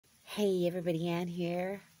Hey everybody, Ann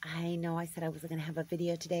here. I know I said I wasn't going to have a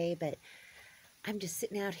video today, but I'm just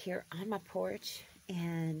sitting out here on my porch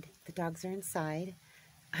and the dogs are inside.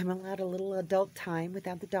 I'm allowed a little adult time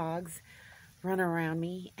without the dogs running around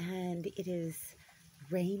me, and it is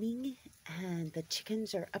raining and the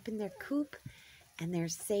chickens are up in their coop and they're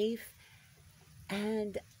safe,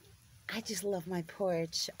 and I just love my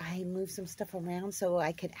porch. I moved some stuff around so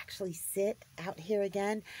I could actually sit out here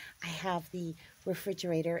again. I have the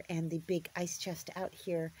refrigerator and the big ice chest out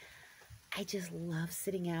here. I just love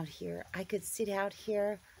sitting out here. I could sit out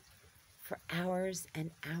here for hours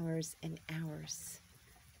and hours and hours,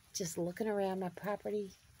 just looking around my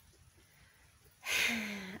property.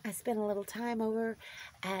 I spent a little time over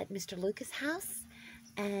at Mr. Lucas' house,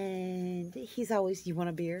 and he's always, "You want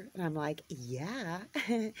a beer?" And I'm like, "Yeah."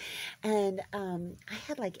 And I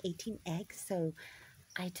had like 18 eggs, so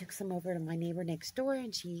I took some over to my neighbor next door,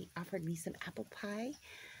 and she offered me some apple pie.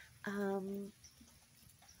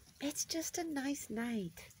 It's just a nice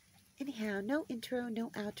night. Anyhow, no intro, no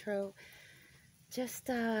outro. Just,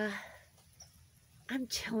 I'm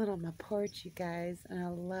chilling on my porch, you guys, and I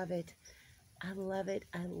love it. I love it.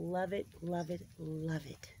 I love it, love it, love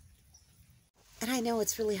it. And I know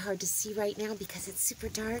it's really hard to see right now because it's super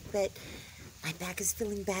dark, but my back is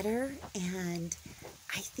feeling better, and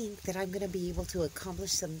I think that I'm going to be able to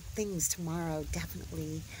accomplish some things tomorrow,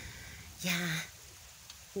 definitely. Yeah.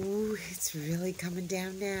 Ooh, it's really coming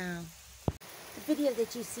down now. The video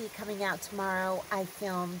that you see coming out tomorrow, I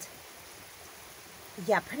filmed,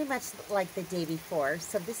 yeah, pretty much like the day before.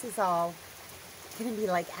 So this is all going to be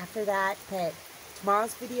like after that, but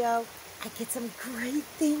tomorrow's video, I get some great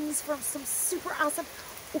things from some super awesome,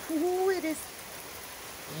 ooh,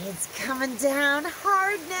 it's coming down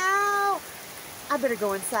hard now. I better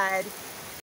go inside.